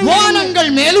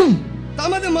வானங்கள் மேலும்,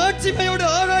 தமது மாட்சிமையோடு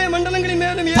ஆகாய மண்டலங்களின்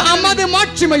மேலும், தமது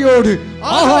மாட்சிமையோடு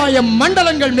ஆகாய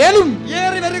மண்டலங்கள் மேலும்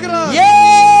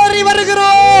ஏறி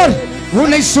வருகிறார்.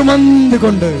 உன்னை சுமந்து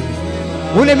கொண்டு,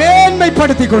 உன்னை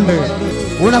மேன்மைப்படுத்திக் கொண்டு,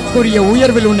 உனக்குரிய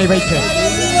உயர்வில் உன்னை வைக்க,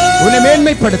 உன்னை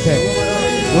மேன்மைப்படுத்த,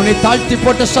 உன்னை தாழ்த்தி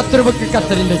போட்ட சத்துருவுக்கு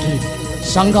கர்த்தர் இன்றைக்கு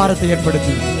சங்காரத்தை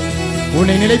ஏற்படுத்தி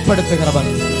உன்னை நிலைப்படுத்துகிறவர்.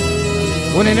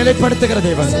 உன்னை நிலைப்படுத்துகிற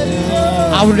தேவன்.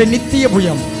 அவருடைய நித்திய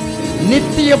புயம்,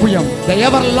 நித்திய புயம், the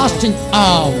everlasting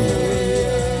arm,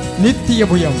 நித்திய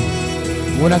புயம்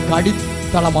உனக்கு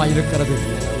அடித்தளமாயிருக்கிறது,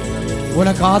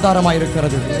 உனக்கு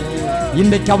ஆதாரமாயிருக்கிறது.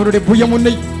 இன்றைக்கு அவருடைய புயம்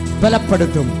உன்னை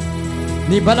பலப்படுத்தும்.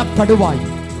 நீ பலப்படுவாய்,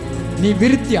 நீ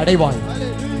விருத்தி அடைவாய்,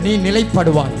 நீ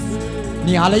நிலைப்படுவாய்.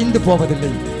 நீ அலைந்து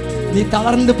போவதில்லை, நீ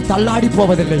தளர்ந்து தள்ளாடி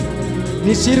போவதில்லை,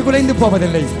 நீ சீர்குலைந்து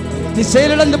போவதில்லை, நீ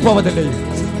செயலிழந்து போவதில்லை.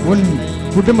 உன்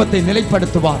குடும்பத்தை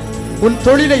நிலைப்படுத்துவார், உன்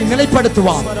தொழிலை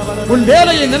நிலைப்படுத்துவார், உன்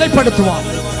வேலையை நிலைப்படுத்துவார்,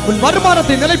 உன்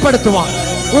வருமானத்தை நிலைப்படுத்துவார்,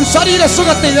 உன் சரீர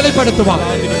சுகத்தை நிலைப்படுத்துவார்,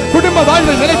 குடும்ப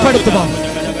வாழ்வை நிலைப்படுத்துவார்.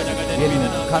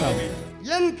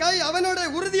 என் கை அவனோட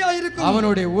உறுதியாயிருக்கும்,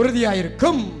 அவனோட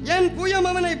உறுதியாயிருக்கும். என் புயம்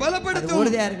அவனை பலப்படுத்தும்.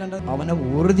 உறுதியாயிருக்கின்றது அவனை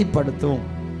உறுதிப்படுத்தும்.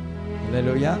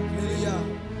 அல்லேலூயா.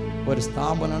 ஒரு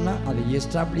ஸ்தாபனம்னா அதை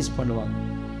எஸ்டாப்ளிஷ் பண்ணுவாங்க.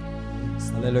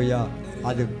 அல்லேலூயா.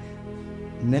 அது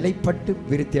நிலைப்பட்டு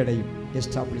விருத்தி அடையும்.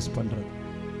 எஸ்டாப்ளிஷ் பண்றது,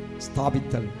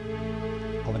 ஸ்தாபித்தல்.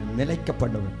 அவன்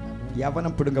நிலைக்கப்பட்டவன்,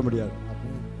 எவனும் பிடுங்க முடியாது.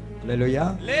 அல்லேலூயா.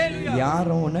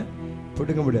 யாரும் உன்னை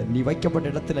பிடுங்க முடியாது. நீ வைக்கப்பட்ட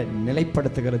இடத்துல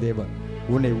நிலைப்படுத்துகிற தேவன்,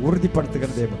 உன்னை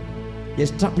உறுதிப்படுத்துகிற தேவன்,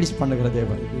 எஸ்டாப்ளிஷ் பண்ணுகிற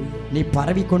தேவன். நீ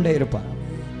பரவிக்கொண்டே இருப்பாய்,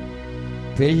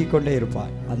 பெருகிக்கொண்டே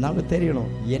இருப்பாய். அதனால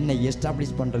தெரியணும், என்னை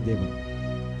எஸ்டாப்ளிஷ் பண்ற தேவன்,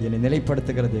 என்னை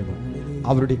நிலைப்படுத்துகிற தேவன்.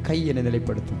 அவருடைய கை என்னை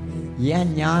நிலைப்படுத்தும்.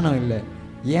 ஏன் ஞானம் இல்லை,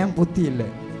 ஏன் புத்தி இல்லை.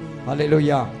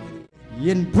 அல்லேலூயா.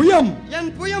 என் புயம்,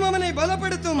 என் புயம் அவனை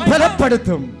பலப்படுத்தும்,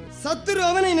 பலப்படுத்தும். சத்துரு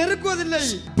அவனை நெருக்குவதில்லை.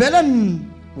 பலன்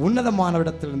உன்னதமான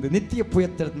இடத்திலிருந்து, நித்திய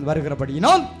புயத்திலிருந்து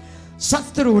வருகிறபடியினால்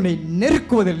சத்துருவனை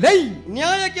நெருக்குவதில்லை.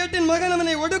 நியாயக்கேட்டின் மகன்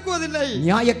அவனை ஒடுக்குவதில்லை.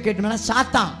 நியாயக்கேட்டு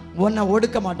சாத்தான் உன்னை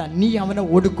ஒடுக்க மாட்டான், நீ அவனை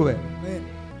ஒடுக்குவ.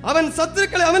 அவன்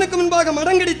சத்துருக்களை அவனுக்கு முன்பாக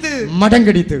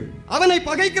மடங்கடித்து அவனை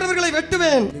பகைக்கிறவர்களை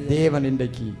வெட்டுவேன். தேவன்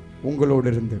இன்றைக்கு உங்களோடு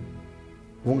இருந்து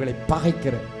உங்களை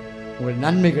பகைக்கிற, உங்கள்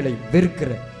நன்மைகளை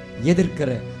வெறுக்கிற,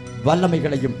 எதிர்க்கிற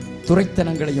வல்லமைகளையும்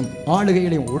துரைத்தனங்களையும்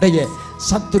ஆளுகைகளையும் உடைய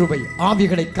சத்துருவை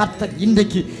ஆவிகளை கர்த்தர்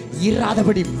இன்றைக்கு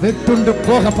இராதபடி வெட்டுண்டு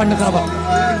போக பண்ணுகிறவர்.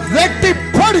 வெட்டி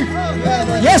போடு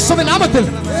இயேசுவின் நாமத்தில்.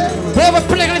 தேவ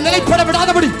பிள்ளைகளை நிலைப்பட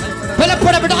விடாதபடி,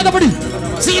 பலப்பட விடாதபடி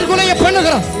சீர்குலைய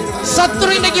பண்ணுகிறார்.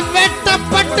 சத்துரு இன்னைக்கு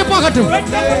வெட்டப்பட்டு போகட்டும்,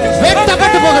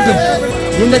 வெட்டப்பட்டு போகட்டும்.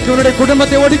 இன்றைக்கு உன்னுடைய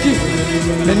குடும்பத்தை ஒடுக்கி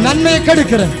நன்மையை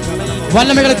கெடுக்கிற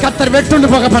வல்லமைகளை கர்த்தர் வெட்டுண்டு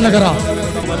போக பண்ணுகிறார்.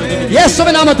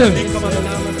 இயேசுவின் நாமத்தில்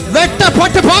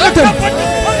வெட்டப்பட்டு போகட்டும்.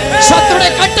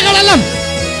 சத்துருடைய கட்டுகள் எல்லாம்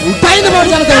உடைந்து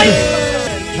போகிறது.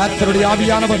 கர்த்தருடைய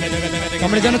ஆவியானவர்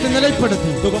நம்முடைய ஜனத்தை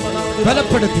நிலைப்படுத்தி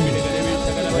பலப்படுத்தி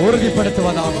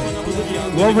உறுதிப்படுத்துவதாக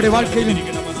ஒவ்வொரு வாழ்க்கையிலும்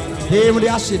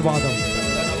தேவனுடைய ஆசீர்வாதம்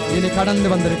இனி கடந்து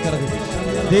வந்திருக்கிறது.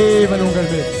 தேவன்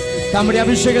உங்கள் மேல் தம்முடைய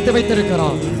அபிஷேகத்தை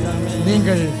வைத்திருக்கிறார்.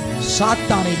 நீங்கள்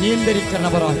சாத்தானை நியந்திரிக்கிற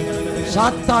நபராய்,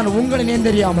 சாத்தான் உங்களை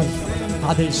நியந்திரியாமல்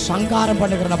அதை சங்காரம்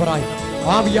பண்ணுகிற நபராய்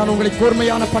ஆவியான உங்களை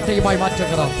கூர்மையான பட்டயமாய்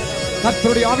மாற்றுகிறார்.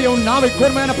 கர்த்தருடைய ஆவிய உன் நாவை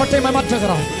கூர்மையான பட்டயமாய்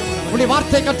மாற்றுகிறார். உன்னுடைய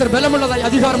வார்த்தை கர்த்தர் பலமுள்ளதாய்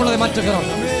அதிகாரமுள்ளதை மாற்றுகிறார்.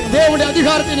 தேவனுடைய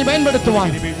அதிகாரத்தை நீ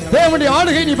பயன்படுத்துவாய், தேவனுடைய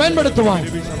ஆளுகை நீ பயன்படுத்துவாய்.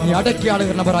 நீ அடக்கி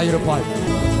ஆளுகிற நபராய் இருப்பாய்.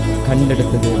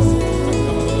 கண்டெடுத்த தேவன்,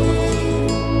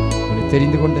 உன்னை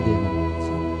தெரிந்து கொண்ட தேவன்,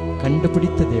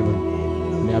 கண்டுபிடித்த தேவன்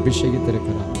உன்னை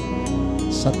அபிஷேகித்திருக்கிறார்.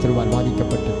 சத்துருவால்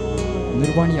பாதிக்கப்பட்டு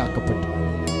நிர்வாணியாக்கப்பட்டு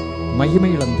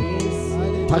மகிமை இழந்து,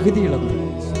 தகுதி இழந்து,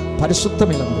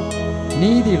 பரிசுத்தம் இழந்து,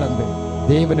 நீதி இழந்து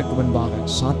தேவனுக்கு முன்பாக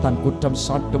சாத்தான் குற்றம்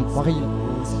சாட்டும் வகையில்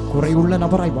குறையுள்ள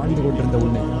நபராய் வாழ்ந்து கொண்டிருந்த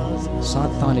உன்னை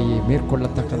சாத்தானையே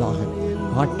மேற்கொள்ளத்தக்கதாக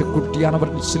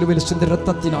ஆட்டுக்குட்டியானவர் சிலுவையில் சிந்த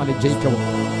இரத்தத்தினாலே ஜெயிக்கவும்,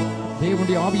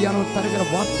 தேவனுடைய ஆவியானவர் தருகிற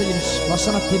வார்த்தையின்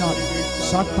வசனத்தினால்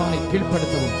சாத்தானை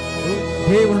கீழ்ப்படுத்தவும்,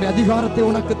 தேவனுடைய அதிகாரத்தை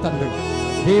உனக்கு தந்து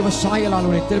தேவ சாயலால்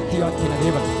உன்னை திருப்தியாக்கின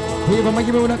தேவன், தேவ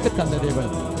மகிமை உனக்கு தந்த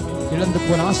தேவன், இழந்து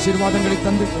போன ஆசீர்வாதங்களை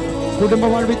தந்து, குடும்ப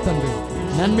வாழ்வை தந்து,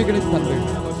 நன்மைகளை தந்து,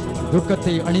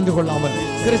 துக்கத்தை அணிந்து கொள்ளாமல்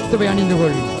கிறிஸ்துவை அணிந்து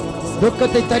கொள்.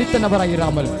 துக்கத்தை தரித்த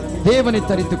நபராயிராமல் தேவனை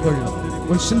தரித்துக் கொள்.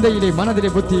 உன் சிந்தையிலே, மனதிலே,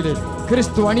 புத்தியிலே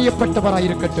கிறிஸ்து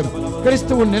அணியப்பட்டவராயிருக்கட்டும்.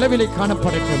 கிறிஸ்து உன் நிலவிலே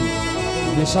காணப்படட்டும்.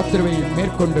 நீ சத்துருவை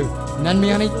மேற்கொண்டு நன்மை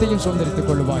அனைத்தையும் சுதந்திரித்துக்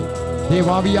கொள்ளுவாய்.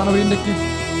 தேவாவியானவர் இன்றைக்கு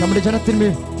நம்முடைய ஜனத்தின்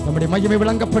மேல் நம்முடைய மகிமை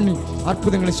விளங்க பண்ணி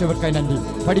அற்புதங்களை செய்வதற்காய் நன்றி.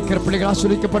 படிக்கிற பிள்ளைகள்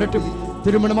ஆசீர்வதிக்கப்படட்டும்.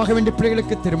 திருமணமாக வேண்டிய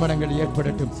பிள்ளைகளுக்கு திருமணங்கள்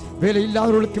ஏற்படட்டும். வேலை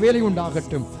இல்லாதவர்களுக்கு வேலை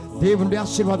உண்டாகட்டும். தேவனுடைய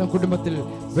ஆசீர்வாதம் குடும்பத்தில்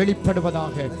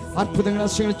வெளிப்படுவதாக. அற்புதங்கள்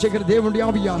ஆசீர்வாதங்களை செய்கிற தேவனுடைய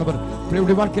ஆவியானவர்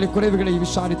பிள்ளைகளுடைய வாழ்க்கையில குறைவுகளை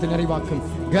விசாரித்து நிறைவாக்கும்.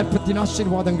 கர்ப்பத்தின்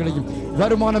ஆசீர்வாதங்களையும்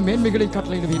வருமான மேன்மைகளை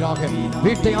கட்டளையிடுவீராக.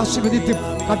 வீட்டை ஆசீர்வதித்து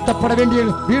கட்டப்பட வேண்டிய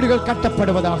வீடுகள்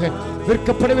கட்டப்படுவதாக.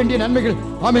 விற்கப்பட வேண்டிய நன்மைகள்,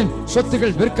 ஆமென்,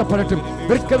 சொத்துகள் விற்கப்படட்டும்.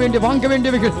 விற்க வேண்டிய வாங்க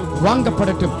வேண்டியவைகள்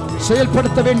வாங்கப்படட்டும்.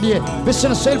 செயல்படுத்த வேண்டிய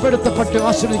பிசினஸ் செயல்படுத்தப்பட்டு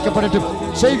ஆசீர்வதிக்கப்படட்டும்.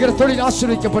 செய்கிற தொழில்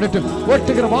ஆசீர்வதிக்கப்படட்டும்.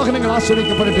 ஓட்டுகிற வாகனங்கள்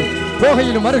ஆசீர்வதிக்கப்படட்டும்.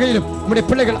 போகையிலும் வருகையிலும் நம்முடைய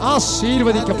பிள்ளைகள்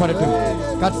ஆசீர்வதிக்கப்படட்டும்.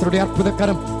 கர்த்தருடைய அற்புத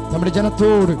கரம் நம்முடைய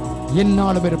ஜனத்தோடு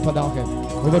எந்நாளும் இருப்பதாக.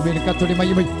 ஒவ்வொரு மேலும் கர்த்தருடைய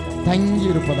மகிமை தங்கி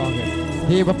இருப்பதாக.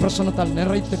 தேவ பிரசன்னத்தால்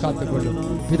நிறைத்து காத்துக்கொள்ளும்.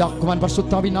 பிதா குமாரன்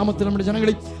பரிசுத்தாவின் நாமத்தில் நம்முடைய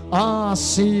ஜனங்களை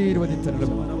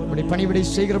ஆசீர்வதித்தருளும். நம்முடைய பணிவிடை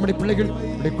செய்கிற நம்முடைய பிள்ளைகள்,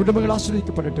 நம்முடைய குடும்பங்கள்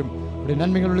ஆசீர்வதிக்கப்படட்டும். நம்முடைய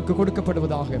நன்மைகளுக்கு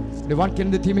கொடுக்கப்படுவதாக. நம்முடைய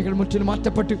வாழ்க்கையிலிருந்து தீமைகள் முற்றிலும்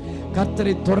மாற்றப்பட்டு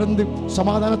கர்த்தரை தொடர்ந்து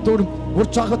சமாதானத்தோடும்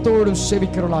உற்சாகத்தோடும்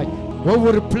சேவிக்கிறவர்களாய்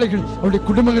ஒவ்வொரு பிள்ளைகள், அவருடைய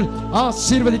குடும்பங்கள்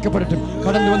ஆசீர்வதிக்கப்படட்டும்.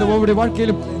 கடந்து வந்த ஒவ்வொரு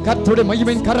வாழ்க்கையிலும் கர்த்தருடைய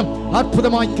மகிமையின் கரம்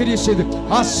அற்புதமாய் கிரியை செய்து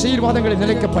ஆசீர்வாதங்களை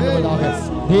நிலைக்கப்படுவதாக.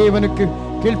 தேவனுக்கு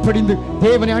கீழ்ப்படிந்து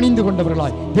தேவனை அணிந்து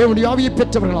கொண்டவர்களாய், தேவனுடைய ஆவியை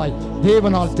பெற்றவர்களாய்,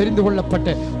 தேவனால் தெரிந்து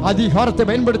கொள்ளப்பட்ட அதிகாரத்தை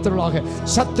பயன்படுத்துவர்களாக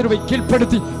சத்துருவை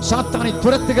கீழ்ப்படுத்தி சாத்தானை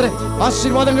துரத்துகிற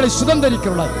ஆசீர்வாதங்களை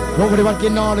சுதந்திரிக்கிறவர்களாய் ஒவ்வொரு வாழ்க்கை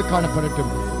என்னாலும்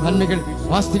காணப்படட்டும். நன்மைகள்,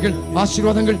 ஆஸ்திகள்,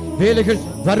 ஆசீர்வாதங்கள், வேலைகள்,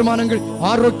 வருமானங்கள்,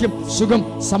 ஆரோக்கியம், சுகம்,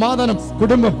 சமாதானம்,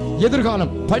 குடும்பம்,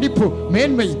 எதிர்காலம், படிப்பு,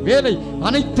 மேன்மை, வேலை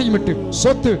அனைத்தையும் விட்டு,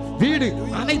 சொத்து, வீடு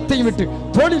அனைத்தையும் விட்டு,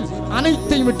 தொழில்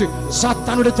அனைத்தையும் விட்டு,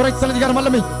 சாத்தானுடைய துரைத்தல் அதிகாரம்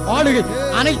வல்லமை ஆளுகை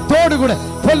அனைத்தோடு கூட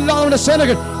பொல்லாத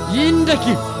சேனைகள்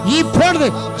இன்றைக்கு இப்பொழுது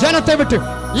ஜனத்தை விட்டு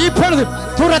இப்பொழுது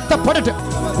துரத்தப்படட்டும்.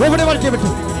 ஒவ்வொரு வாழ்க்கையை விட்டு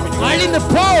அழிந்து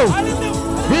போ,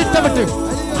 வீட்டை விட்டு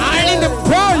அழிந்து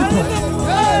போய்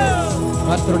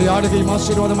கர்த்தருடைய ஆளுகையும்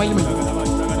ஆசீர்வாத மகிமை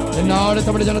என்னாலும்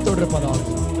தமிழ் ஜனத்தோடு இருப்பதாக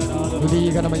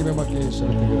புதிய மகிமை மக்களே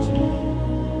செலுத்துகிறோம்.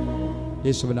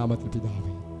 இயேசுவின் நாமத்தில் பிதாவே.